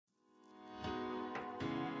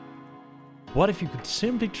What if you could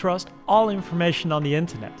simply trust all information on the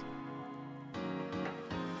internet?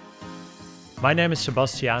 My name is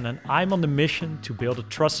Sebastian and I'm on the mission to build a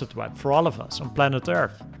trusted web for all of us on planet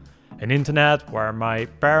Earth. An internet where my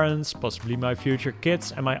parents, possibly my future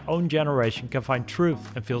kids and my own generation can find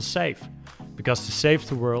truth and feel safe. Because to save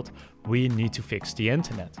the world, we need to fix the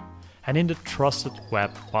internet. And in the Trusted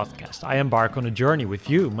Web podcast, I embark on a journey with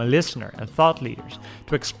you, my listener and thought leaders,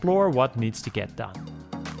 to explore what needs to get done.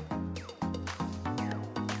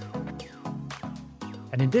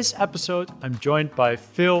 And in this episode, I'm joined by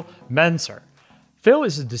Phil Manser. Phil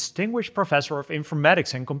is a distinguished professor of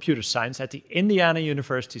informatics and computer science at the Indiana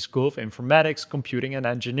University School of Informatics, Computing and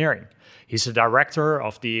Engineering. He's a director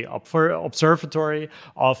of the Observatory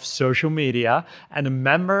of Social Media and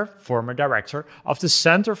a former director of the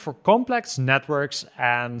Center for Complex Networks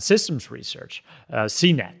and Systems Research,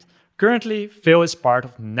 CNET. Currently, Phil is part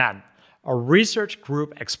of NAN, a research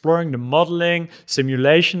group exploring the modeling,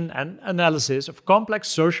 simulation, and analysis of complex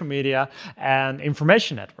social media and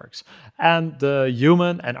information networks, and the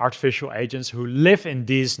human and artificial agents who live in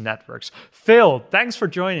these networks. Phil, thanks for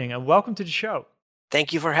joining and welcome to the show.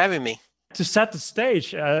 Thank you for having me. To set the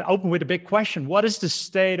stage, open with a big question. What is the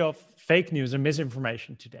state of fake news and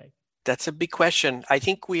misinformation today? That's a big question. I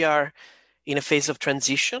think we are in a phase of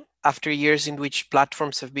transition after years in which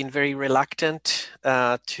platforms have been very reluctant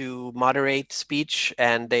to moderate speech,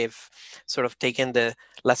 and they've sort of taken the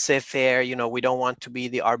laissez-faire, we don't want to be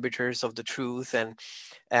the arbiters of the truth.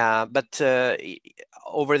 But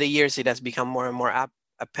over the years, it has become more and more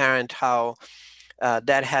apparent how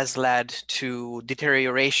that has led to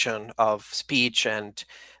deterioration of speech and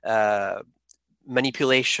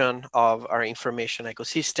manipulation of our information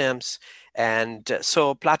ecosystems. And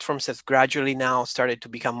so platforms have gradually now started to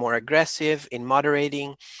become more aggressive in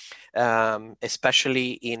moderating,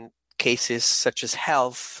 especially in cases such as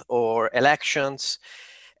health or elections.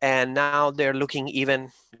 And now they're looking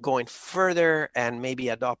even going further and maybe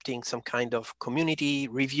adopting some kind of community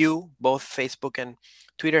review. Both Facebook and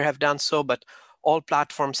Twitter have done so, but all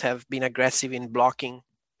platforms have been aggressive in blocking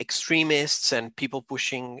extremists and people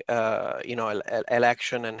pushing,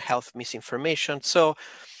 election and health misinformation. So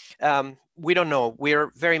we don't know.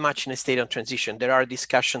 We're very much in a state of transition. There are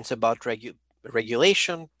discussions about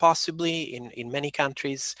regulation, possibly in many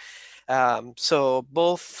countries. So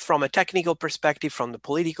both from a technical perspective, from the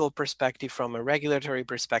political perspective, from a regulatory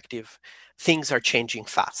perspective, things are changing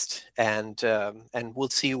fast, and we'll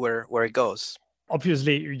see where it goes.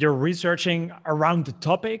 Obviously, you're researching around the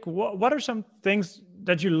topic. What are some things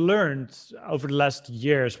that you learned over the last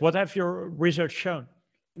years? What have your research shown?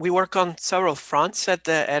 We work on several fronts at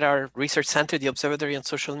our research center, the Observatory on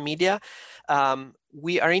Social Media.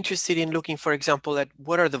 We are interested in looking, for example, at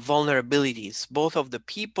what are the vulnerabilities, both of the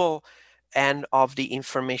people and of the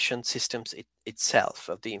information systems itself,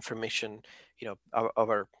 of the information, of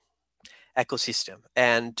our ecosystem.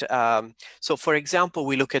 And so, for example,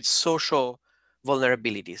 we look at social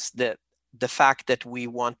vulnerabilities, the fact that we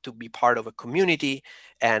want to be part of a community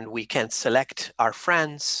and we can select our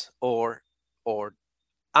friends or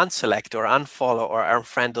unselect or unfollow or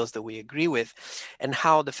unfriend those that we agree with, and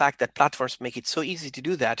how the fact that platforms make it so easy to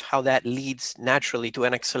do that, how that leads naturally to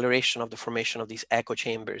an acceleration of the formation of these echo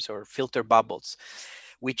chambers or filter bubbles,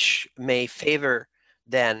 which may favor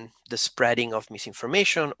then the spreading of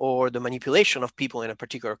misinformation or the manipulation of people in a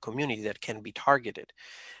particular community that can be targeted.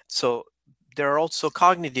 So there are also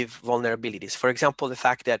cognitive vulnerabilities. For example, the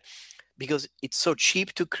fact that because it's so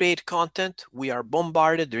cheap to create content, we are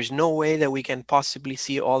bombarded. There's no way that we can possibly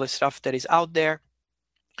see all the stuff that is out there.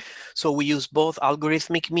 So we use both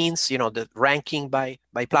algorithmic means, the ranking by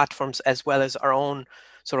platforms, as well as our own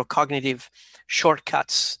sort of cognitive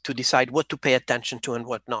shortcuts to decide what to pay attention to and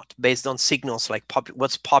what not, based on signals like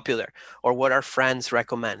what's popular or what our friends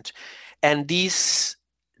recommend. And these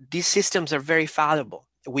systems are very fallible.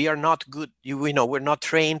 We are not good. We're not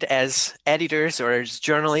trained as editors or as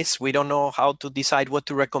journalists. We don't know how to decide what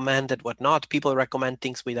to recommend and what not. People recommend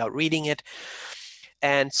things without reading it.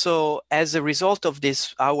 And so as a result of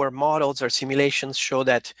this, our models or simulations show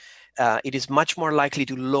that it is much more likely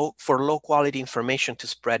for low quality information to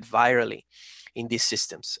spread virally in these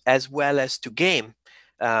systems, as well as to game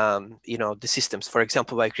the systems, for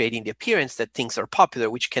example, by creating the appearance that things are popular,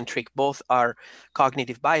 which can trick both our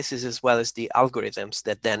cognitive biases as well as the algorithms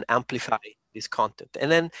that then amplify this content.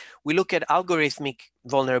 And then we look at algorithmic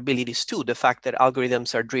vulnerabilities too, the fact that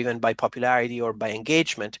algorithms are driven by popularity or by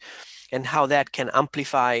engagement, and how that can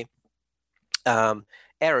amplify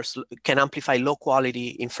errors, can amplify low quality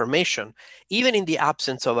information, even in the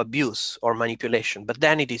absence of abuse or manipulation. But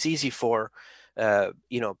then it is easy for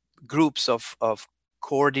groups of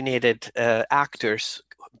coordinated actors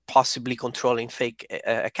possibly controlling fake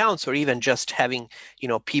accounts, or even just having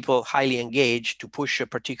people highly engaged to push a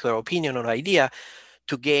particular opinion or idea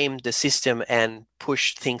to game the system and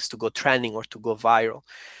push things to go trending or to go viral.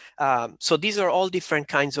 So these are all different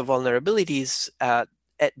kinds of vulnerabilities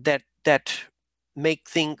that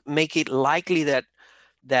make it likely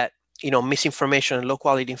that misinformation and low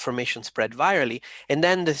quality information spread virally. And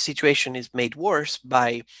then the situation is made worse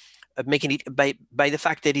by making it by the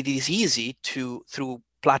fact that it is easy to, through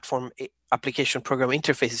platform application program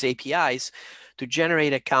interfaces, APIs, to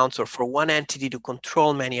generate accounts, or for one entity to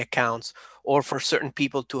control many accounts, or for certain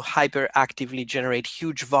people to hyperactively generate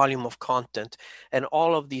huge volume of content. And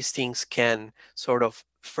all of these things can sort of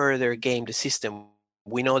further game the system.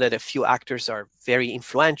 We know that a few actors are very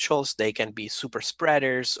influential. They can be super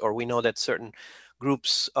spreaders, or we know that certain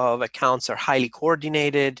groups of accounts are highly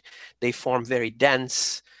coordinated. They form very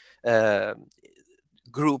dense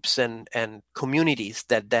groups and communities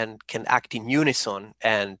that then can act in unison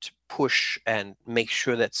and push and make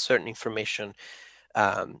sure that certain information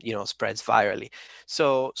spreads virally.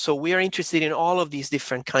 So we are interested in all of these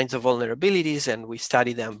different kinds of vulnerabilities, and we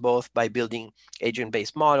study them both by building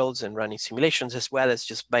agent-based models and running simulations, as well as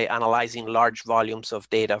just by analyzing large volumes of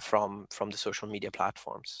data from the social media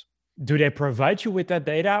platforms. Do they provide you with that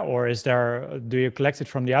data, or do you collect it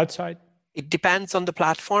from the outside? It depends on the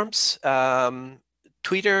platforms.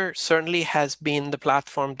 Twitter certainly has been the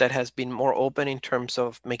platform that has been more open in terms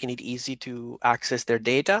of making it easy to access their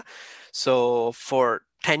data. So for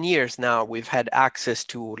 10 years now, we've had access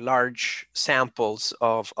to large samples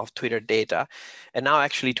of Twitter data. And now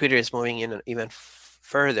actually Twitter is moving in even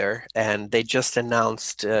further, and they just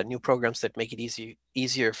announced new programs that make it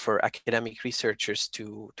easier for academic researchers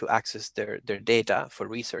to access their data for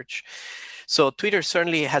research. So Twitter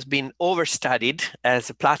certainly has been overstudied as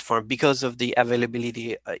a platform because of the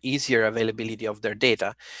availability, easier availability of their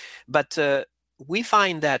data. But we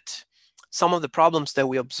find that some of the problems that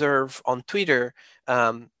we observe on Twitter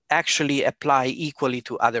actually apply equally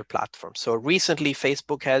to other platforms. So recently,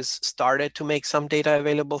 Facebook has started to make some data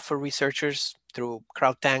available for researchers through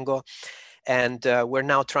CrowdTango. And we're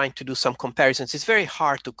now trying to do some comparisons. It's very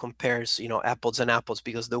hard to compare, apples and apples,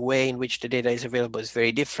 because the way in which the data is available is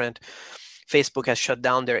very different. Facebook has shut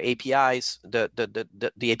down their APIs, the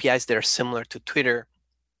APIs that are similar to Twitter,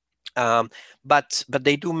 but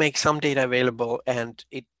they do make some data available, and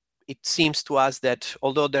it seems to us that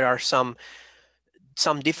although there are some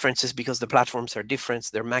differences because the platforms are different,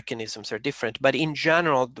 their mechanisms are different, but in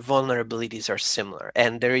general, the vulnerabilities are similar.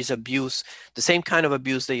 And there is abuse, the same kind of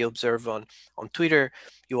abuse that you observe on Twitter,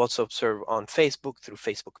 you also observe on Facebook through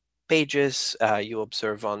Facebook pages, you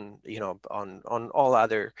observe on all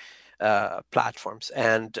other platforms.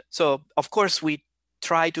 And so, of course, we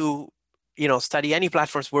try to study any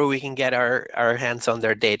platforms where we can get our hands on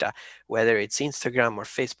their data, whether it's Instagram or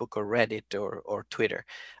Facebook or Reddit or Twitter.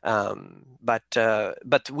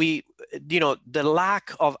 But we, the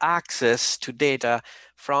lack of access to data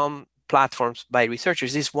from platforms by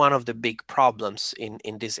researchers is one of the big problems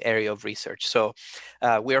in this area of research. So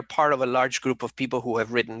we are part of a large group of people who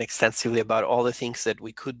have written extensively about all the things that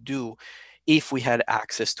we could do if we had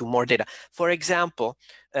access to more data. For example,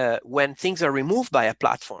 when things are removed by a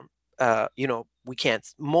platform, we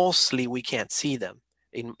can't see them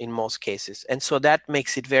in most cases. And so that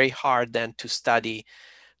makes it very hard then to study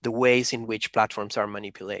the ways in which platforms are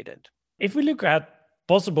manipulated. If we look at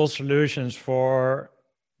possible solutions for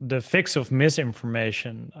the fix of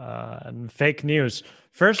misinformation and fake news,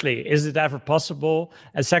 firstly, is it ever possible?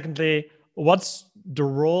 And secondly, what's the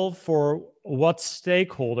role for what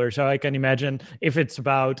stakeholders? So I can imagine if it's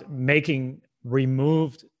about making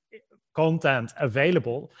removed content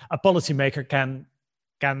available, a policymaker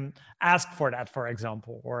can ask for that, for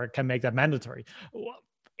example, or can make that mandatory.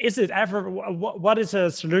 Is it ever, what is a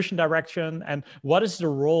solution direction, and what is the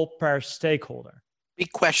role per stakeholder?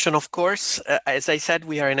 Big question, of course. As I said,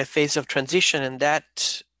 we are in a phase of transition, and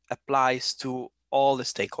that applies to all the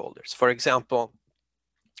stakeholders. For example,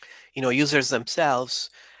 users themselves,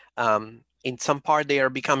 in some part, they are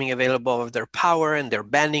becoming available of their power, and they're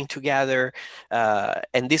banding together.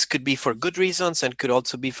 And this could be for good reasons and could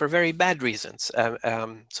also be for very bad reasons.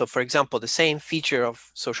 So for example, the same feature of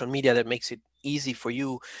social media that makes it easy for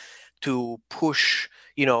you to push,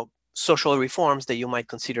 social reforms that you might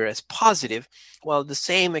consider as positive, well, the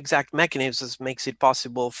same exact mechanisms makes it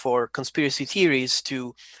possible for conspiracy theories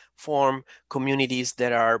to form communities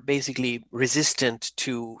that are basically resistant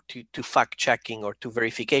to fact checking or to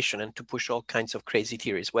verification, and to push all kinds of crazy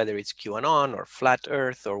theories, whether it's QAnon or flat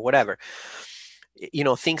earth or whatever.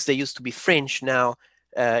 Things that used to be fringe now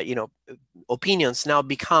opinions now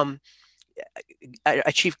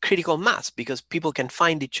achieve critical mass because people can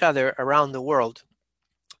find each other around the world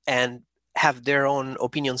and have their own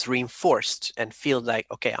opinions reinforced and feel like,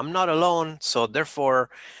 okay, I'm not alone, so therefore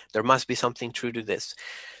there must be something true to this.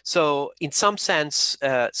 So in some sense,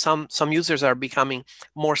 some users are becoming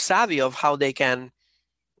more savvy of how they can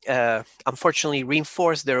unfortunately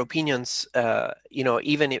reinforce their opinions,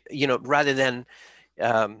 even if, rather than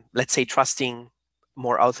let's say trusting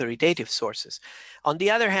more authoritative sources. On the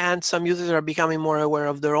other hand, some users are becoming more aware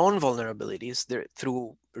of their own vulnerabilities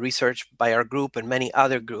through research by our group and many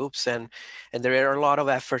other groups, and there are a lot of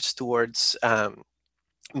efforts towards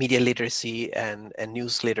media literacy and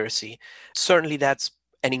news literacy. Certainly that's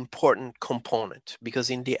an important component because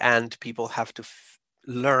in the end people have to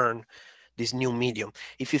learn this new medium.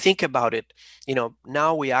 If you think about it,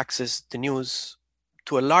 now we access the news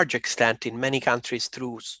to a large extent in many countries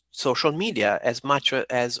through social media as much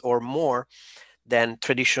as or more than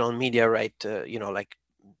traditional media, right? Like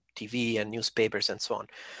TV and newspapers and so on.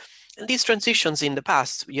 And these transitions in the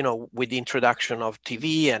past, with the introduction of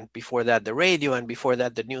TV and before that the radio and before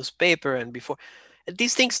that the newspaper and before,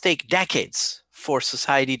 these things take decades for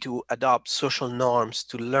society to adopt social norms,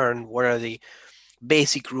 to learn what are the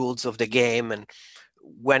basic rules of the game and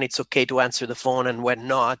when it's okay to answer the phone and when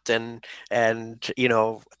not, and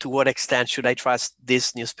to what extent should I trust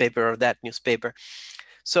this newspaper or that newspaper.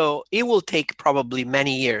 So it will take probably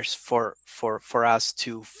many years for us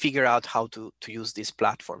to figure out how to use these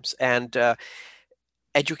platforms. And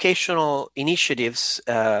educational initiatives,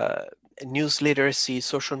 news literacy,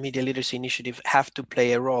 social media literacy initiative have to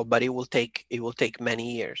play a role, but it will take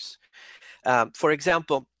many years. For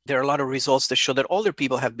example, there are a lot of results that show that older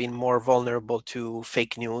people have been more vulnerable to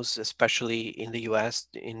fake news, especially in the US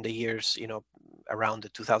in the years, around the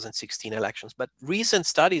 2016 elections. But recent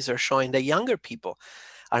studies are showing that younger people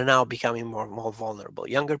are now becoming more vulnerable.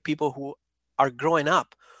 Younger people who are growing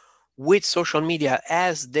up with social media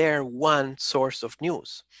as their one source of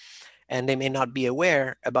news. And they may not be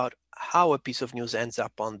aware about how a piece of news ends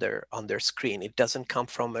up on their screen. It doesn't come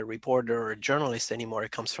from a reporter or a journalist anymore.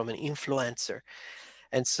 It comes from an influencer.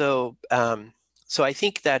 And so, so I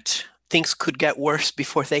think that things could get worse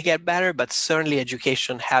before they get better, but certainly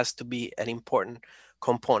education has to be an important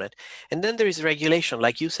component. And then there is regulation,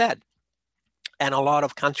 like you said, and a lot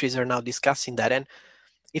of countries are now discussing that. And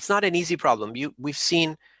it's not an easy problem. We've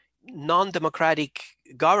seen non-democratic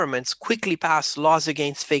governments quickly pass laws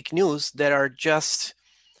against fake news that are just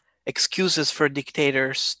excuses for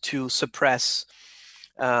dictators to suppress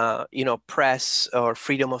press or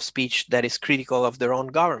freedom of speech that is critical of their own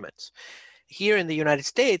governments. Here in the United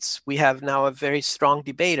States, we have now a very strong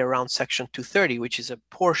debate around Section 230, which is a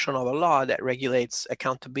portion of a law that regulates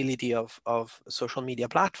accountability of social media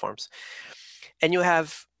platforms. And you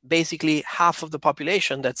have basically half of the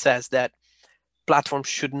population that says that platforms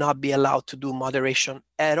should not be allowed to do moderation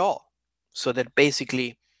at all. So that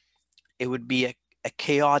basically it would be a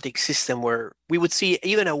chaotic system where we would see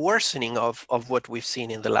even a worsening of what we've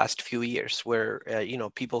seen in the last few years, where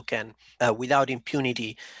people can without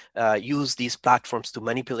impunity use these platforms to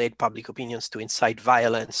manipulate public opinions, to incite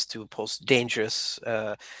violence, to post dangerous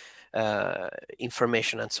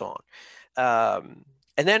information and so on.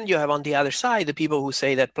 And then you have on the other side the people who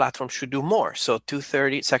say that platforms should do more. So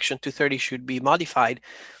Section 230 should be modified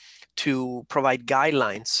to provide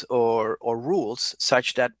guidelines or rules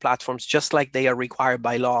such that platforms, just like they are required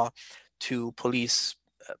by law to police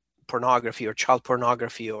pornography or child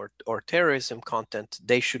pornography or terrorism content,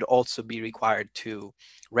 they should also be required to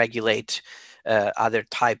regulate other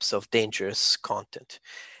types of dangerous content.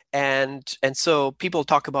 And so people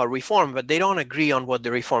talk about reform, but they don't agree on what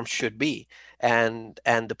the reform should be. And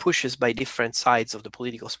the pushes by different sides of the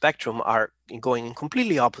political spectrum are going in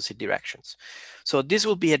completely opposite directions. So this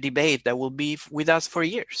will be a debate that will be with us for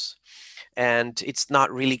years. And it's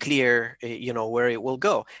not really clear, where it will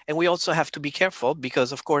go. And we also have to be careful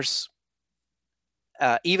because, of course,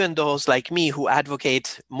 even those like me who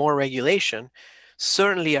advocate more regulation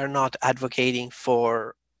certainly are not advocating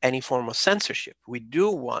for any form of censorship. We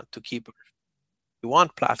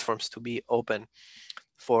want platforms to be open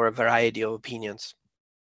for a variety of opinions.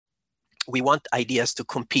 We want ideas to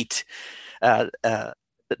compete.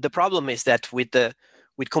 The problem is that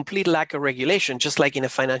with complete lack of regulation, just like in a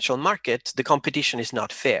financial market, the competition is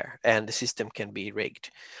not fair and the system can be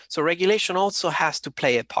rigged. So regulation also has to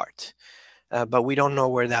play a part, but we don't know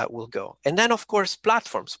where that will go. And then, of course,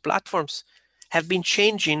 platforms. Platforms have been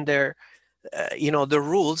changing their the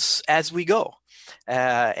rules as we go.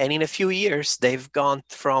 And in a few years, they've gone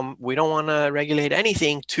from we don't want to regulate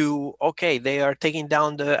anything to, okay, they are taking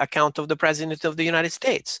down the account of the President of the United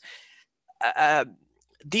States.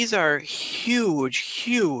 These are huge,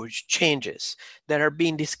 huge changes that are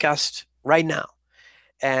being discussed right now.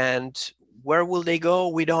 And where will they go?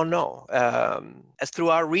 We don't know. As through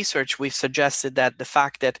our research, we've suggested that the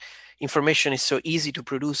fact that information is so easy to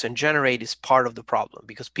produce and generate is part of the problem,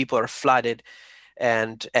 because people are flooded,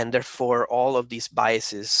 and therefore all of these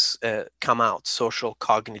biases come out. Social,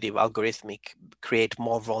 cognitive, algorithmic create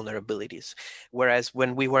more vulnerabilities. Whereas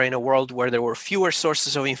when we were in a world where there were fewer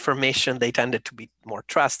sources of information, they tended to be more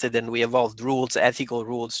trusted, and we evolved rules, ethical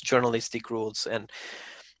rules, journalistic rules, and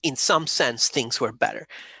in some sense things were better.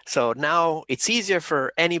 So now it's easier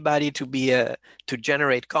for anybody to be to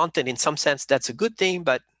generate content. In some sense that's a good thing,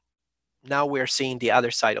 but now we're seeing the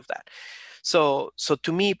other side of that. So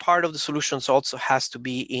to me, part of the solutions also has to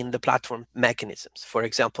be in the platform mechanisms. For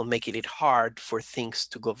example, making it hard for things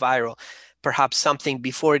to go viral. Perhaps something,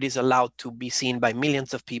 before it is allowed to be seen by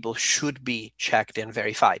millions of people, should be checked and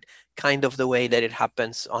verified, kind of the way that it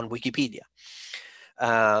happens on Wikipedia.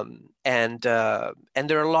 And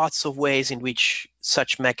there are lots of ways in which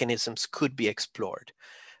such mechanisms could be explored,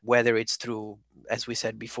 whether it's through, as we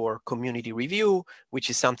said before, community review, which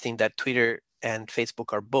is something that Twitter and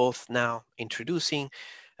Facebook are both now introducing,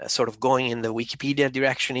 sort of going in the Wikipedia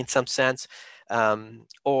direction in some sense,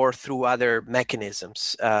 or through other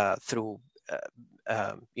mechanisms, through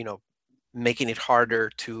making it harder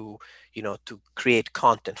to to create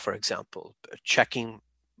content, for example, checking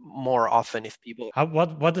more often if people.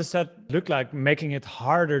 What does that look like, making it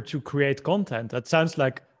harder to create content? That sounds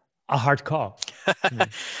like a hard call to me.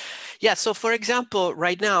 Yeah, so for example,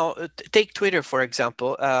 right now, take Twitter, for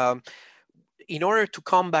example. In order to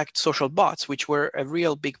combat social bots, which were a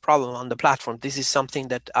real big problem on the platform, this is something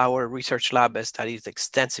that our research lab has studied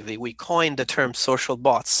extensively. We coined the term social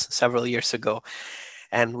bots several years ago,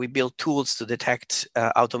 and we built tools to detect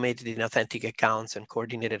automated inauthentic accounts and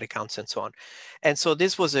coordinated accounts and so on. And so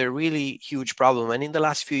this was a really huge problem. And in the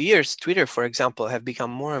last few years, Twitter, for example, have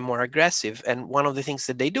become more and more aggressive. And one of the things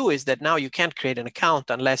that they do is that now you can't create an account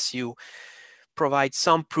unless you provide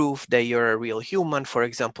some proof that you're a real human, for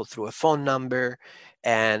example, through a phone number,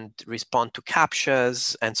 and respond to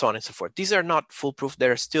CAPTCHAs and so on and so forth. These are not foolproof.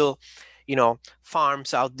 There are still,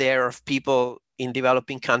 farms out there of people in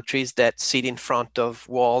developing countries that sit in front of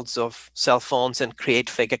walls of cell phones and create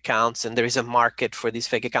fake accounts, and there is a market for these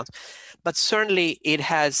fake accounts. But certainly it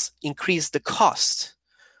has increased the cost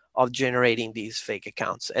of generating these fake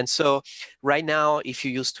accounts. And so right now, if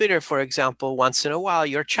you use Twitter, for example, once in a while,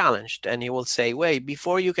 you're challenged, and it will say, wait,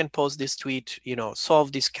 before you can post this tweet,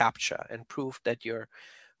 solve this CAPTCHA and prove that you're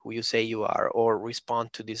who you say you are, or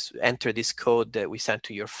respond to this, enter this code that we sent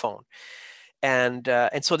to your phone. And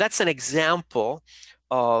so that's an example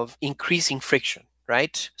of increasing friction,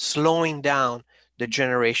 right? Slowing down the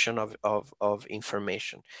generation of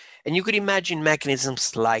information. And you could imagine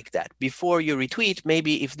mechanisms like that. Before you retweet,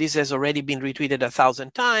 maybe if this has already been retweeted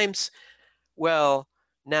 1,000 times, well,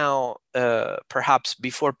 now perhaps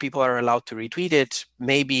before people are allowed to retweet it,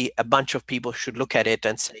 maybe a bunch of people should look at it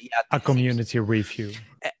and say, yeah, a community review.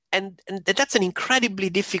 And that's an incredibly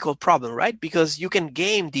difficult problem, right? Because you can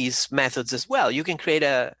game these methods as well. You can create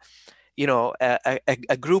a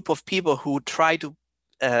group of people who try to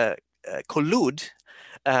collude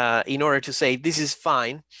in order to say this is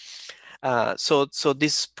fine. So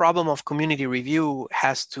this problem of community review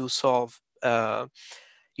has to solve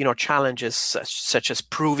challenges such as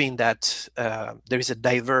proving that there is a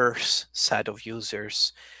diverse set of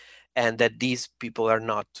users, and that these people are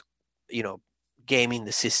not gaming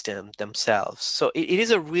the system themselves. So it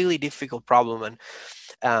is a really difficult problem,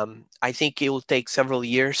 and I think it will take several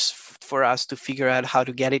years for us to figure out how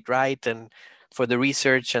to get it right, and for the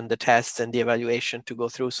research and the tests and the evaluation to go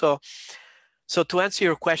through. So to answer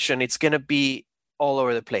your question, it's going to be all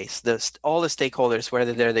over the place. All the stakeholders,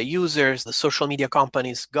 whether they're the users, the social media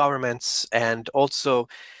companies, governments, and also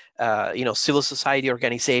civil society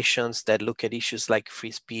organizations that look at issues like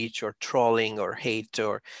free speech or trolling or hate,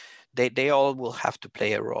 or they all will have to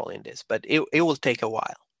play a role in this, but it will take a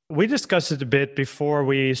while. We discussed it a bit before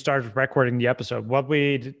we started recording the episode. What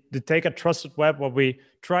we take at Trusted Web, what we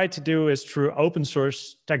try to do is through open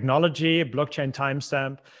source technology, blockchain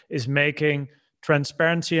timestamp, is making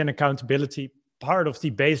transparency and accountability part of the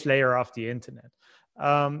base layer of the internet.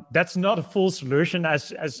 That's not a full solution,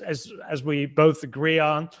 as we both agree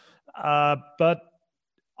on, but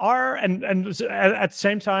and at the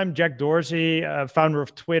same time, Jack Dorsey, founder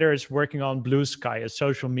of Twitter, is working on Blue Sky, a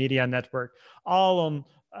social media network, all on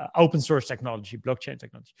open source technology, blockchain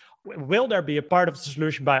technology. Will there be a part of the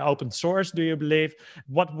solution by open source, do you believe?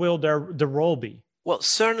 What will the role be? Well,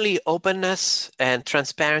 certainly openness and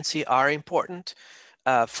transparency are important.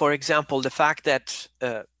 For example, the fact that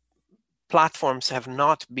platforms have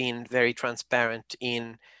not been very transparent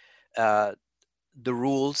in the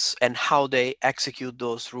rules and how they execute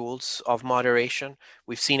those rules of moderation.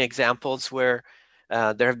 We've seen examples where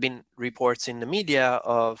there have been reports in the media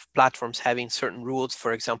of platforms having certain rules.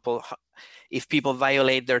 For example, if people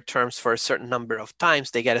violate their terms for a certain number of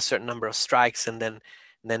times, they get a certain number of strikes, and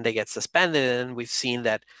then they get suspended. And we've seen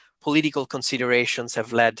that political considerations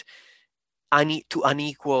have led to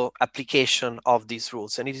unequal application of these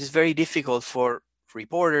rules. And it is very difficult for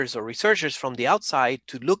reporters or researchers from the outside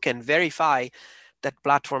to look and verify that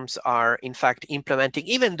platforms are in fact implementing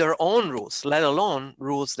even their own rules, let alone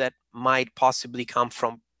rules that might possibly come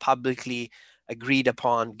from publicly agreed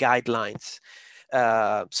upon guidelines.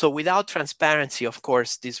 So without transparency, of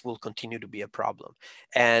course, this will continue to be a problem.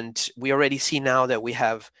 And we already see now that we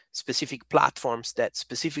have specific platforms that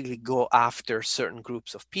specifically go after certain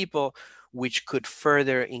groups of people, which could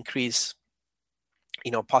further increase,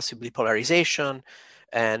 possibly polarization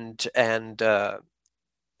and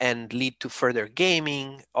lead to further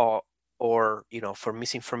gaming or for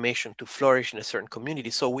misinformation to flourish in a certain community.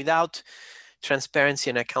 So without transparency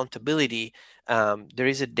and accountability, there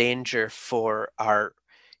is a danger for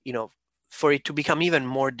for it to become even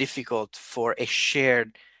more difficult for a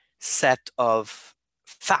shared set of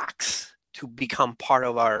facts to become part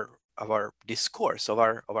of our discourse, of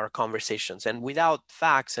our conversations. And without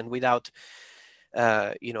facts and without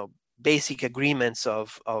basic agreements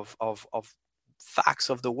of facts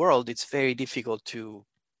of the world, it's very difficult to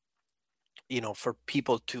for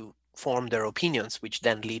people to form their opinions, which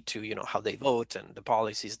then lead to how they vote and the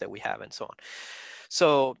policies that we have and so on.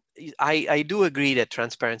 So I do agree that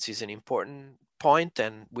transparency is an important point,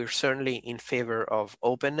 and we're certainly in favor of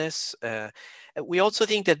openness. We also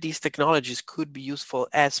think that these technologies could be useful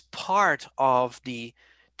as part of the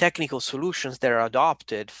technical solutions that are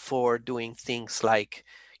adopted for doing things like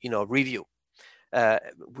review.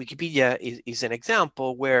 Wikipedia is an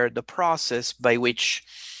example where the process by which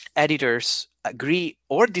editors agree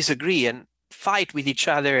or disagree and fight with each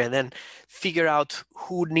other and then figure out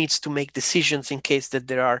who needs to make decisions in case that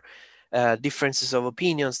there are differences of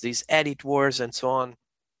opinions, these edit wars and so on,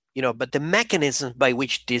 but the mechanism by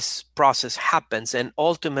which this process happens, and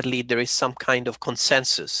ultimately there is some kind of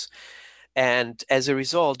consensus. And as a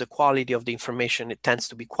result, the quality of the information, it tends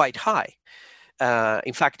to be quite high.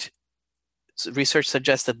 In fact, research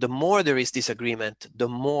suggests that the more there is disagreement,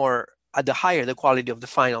 the higher the quality of the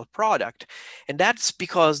final product. And that's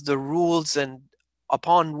because the rules and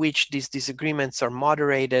upon which these disagreements are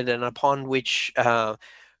moderated and upon which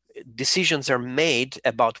decisions are made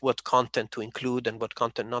about what content to include and what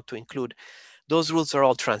content not to include, those rules are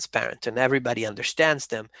all transparent and everybody understands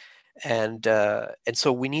them. And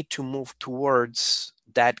so we need to move towards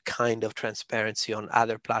that kind of transparency on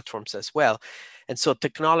other platforms as well. And so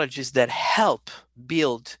technologies that help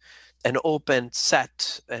build an open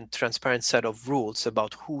set and transparent set of rules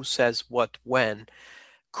about who says what when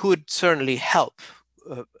could certainly help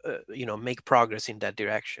make progress in that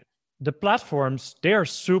direction. The platforms, they're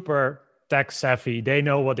super tech savvy. They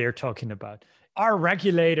know what they're talking about. Are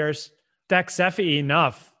regulators tech savvy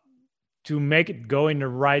enough to make it go in the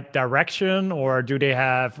right direction, or do they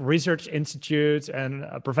have research institutes and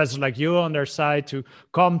professors like you on their side to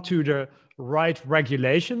come to the right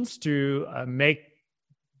regulations to make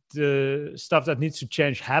the stuff that needs to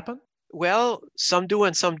change happen? Well, some do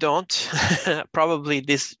and some don't. Probably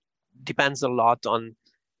this depends a lot on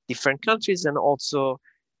different countries and also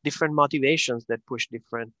different motivations that push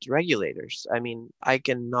different regulators. I mean, I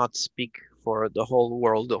cannot speak for the whole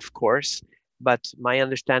world, of course, but my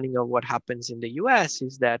understanding of what happens in the US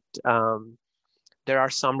is that there are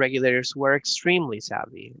some regulators who are extremely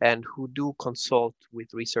savvy and who do consult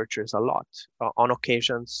with researchers a lot. On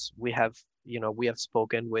occasions, we have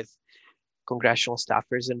spoken with congressional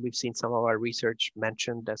staffers, and we've seen some of our research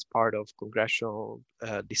mentioned as part of congressional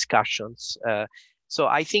discussions. So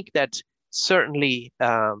I think that certainly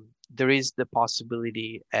there is the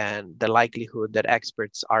possibility and the likelihood that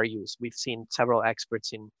experts are used. We've seen several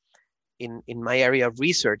experts in my area of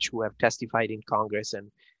research who have testified in Congress,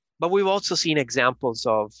 but we've also seen examples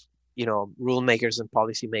of rule makers and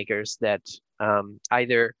policymakers that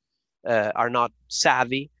either are not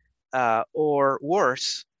savvy or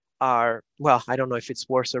worse, I don't know if it's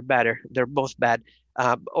worse or better, they're both bad,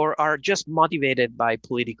 or are just motivated by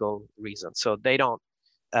political reasons. So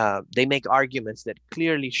they make arguments that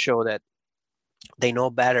clearly show that they know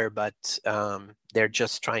better, but they're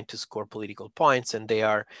just trying to score political points, and they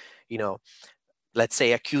are, let's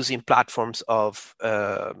say, accusing platforms of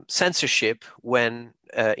censorship when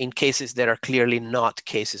in cases that are clearly not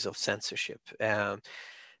cases of censorship.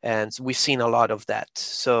 And we've seen a lot of that.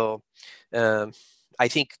 So I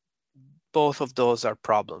think both of those are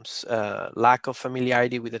problems. Lack of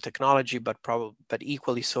familiarity with the technology, but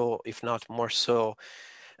equally so, if not more so,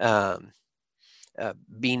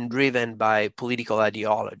 being driven by political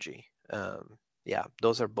ideology. Yeah,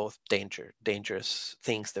 those are both dangerous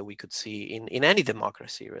things that we could see in any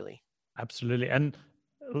democracy, really. Absolutely. And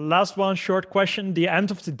last one, short question. The end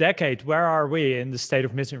of the decade, where are we in the state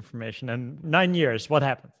of misinformation? And 9 years, what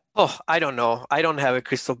happened? Oh, I don't know. I don't have a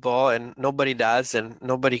crystal ball, and nobody does, and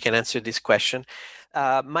nobody can answer this question.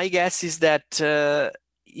 My guess is that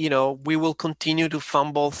we will continue to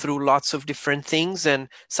fumble through lots of different things, and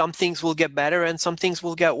some things will get better and some things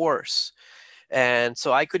will get worse. And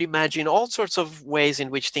so I could imagine all sorts of ways in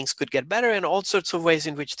which things could get better and all sorts of ways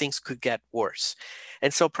in which things could get worse.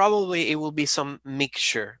 And so probably it will be some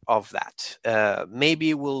mixture of that.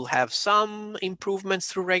 Maybe we'll have some improvements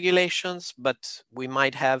through regulations, but we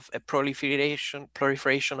might have a proliferation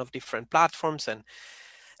of different platforms,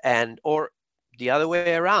 and or the other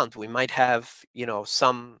way around. We might have,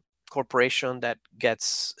 some corporation that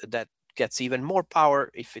gets even more power,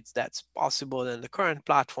 if that's possible, than the current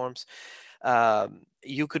platforms.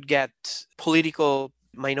 You could get political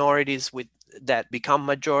minorities that become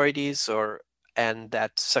majorities, and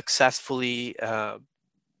that successfully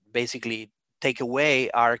basically take away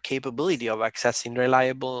our capability of accessing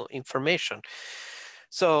reliable information.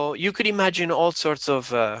 So you could imagine all sorts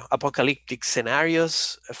of apocalyptic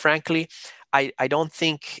scenarios. Frankly, I don't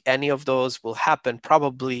think any of those will happen.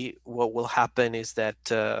 Probably what will happen is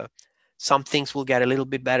that some things will get a little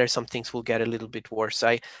bit better, some things will get a little bit worse.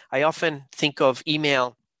 I often think of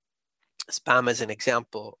email spam as an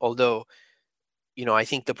example, although I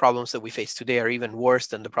think the problems that we face today are even worse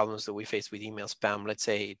than the problems that we faced with email spam, let's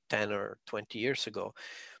say 10 or 20 years ago.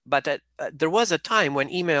 But there was a time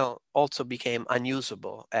when email also became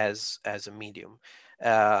unusable as a medium.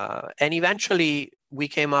 And eventually we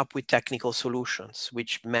came up with technical solutions,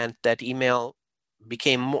 which meant that email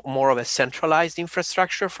became more of a centralized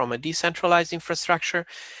infrastructure from a decentralized infrastructure.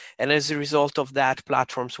 And as a result of that,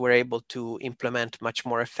 platforms were able to implement much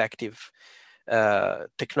more effective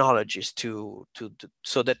technologies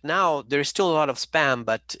so that now there's still a lot of spam,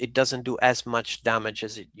 but it doesn't do as much damage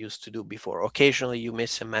as it used to do before. Occasionally you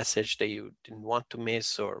miss a message that you didn't want to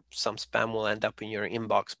miss, or some spam will end up in your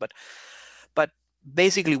inbox. But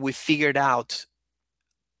basically we figured out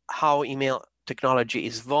how email technology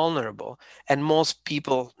is vulnerable, and most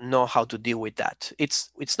people know how to deal with that.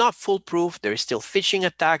 It's not foolproof. There is still phishing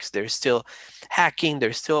attacks, there's still hacking,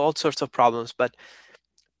 there's still all sorts of problems, but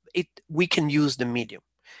we can use the medium.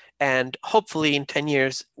 And hopefully in 10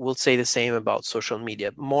 years we'll say the same about social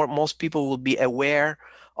media. Most people will be aware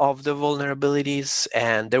of the vulnerabilities,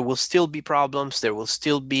 and there will still be problems, there will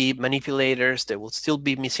still be manipulators, there will still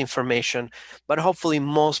be misinformation, but hopefully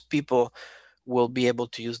most people will be able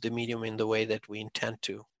to use the medium in the way that we intend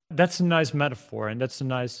to. That's a nice metaphor, and that's a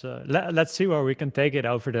nice. Let's see where we can take it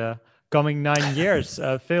over the coming 9 years.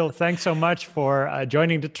 Phil, thanks so much for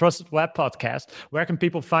joining the Trusted Web podcast. Where can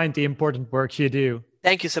people find the important work you do?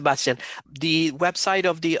 Thank you, Sebastian. The website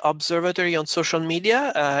of the Observatory on Social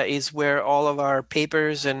Media is where all of our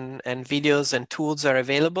papers and videos and tools are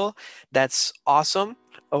available. That's awesome,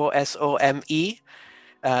 OSOME.iu.edu.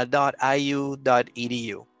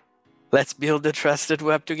 Let's build the trusted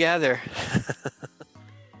web together.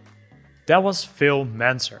 That was Phil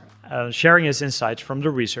Manser, sharing his insights from the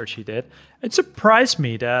research he did. It surprised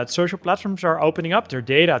me that social platforms are opening up their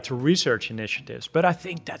data to research initiatives, but I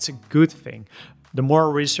think that's a good thing. The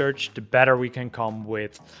more research, the better we can come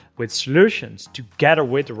with solutions together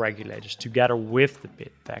with the regulators, together with the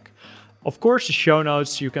big tech. Of course, the show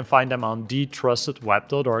notes, you can find them on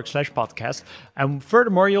thetrustedweb.org/podcast. And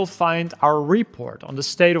furthermore, you'll find our report on the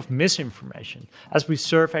state of misinformation, as we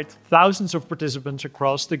surveyed thousands of participants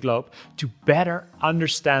across the globe to better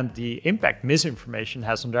understand the impact misinformation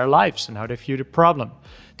has on their lives and how they view the problem.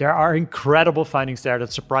 There are incredible findings there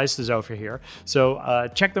that surprised us over here. So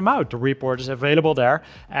check them out. The report is available there.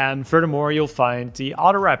 And furthermore, you'll find the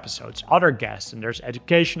other episodes, other guests, and there's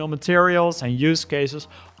educational materials and use cases,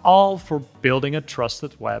 all for building a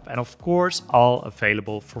trusted web, and of course, all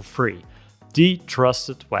available for free.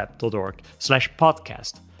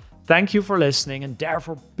 thetrustedweb.org/podcast. Thank you for listening and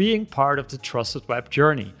therefore being part of the Trusted Web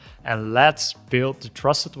journey. And let's build the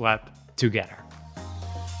trusted web together.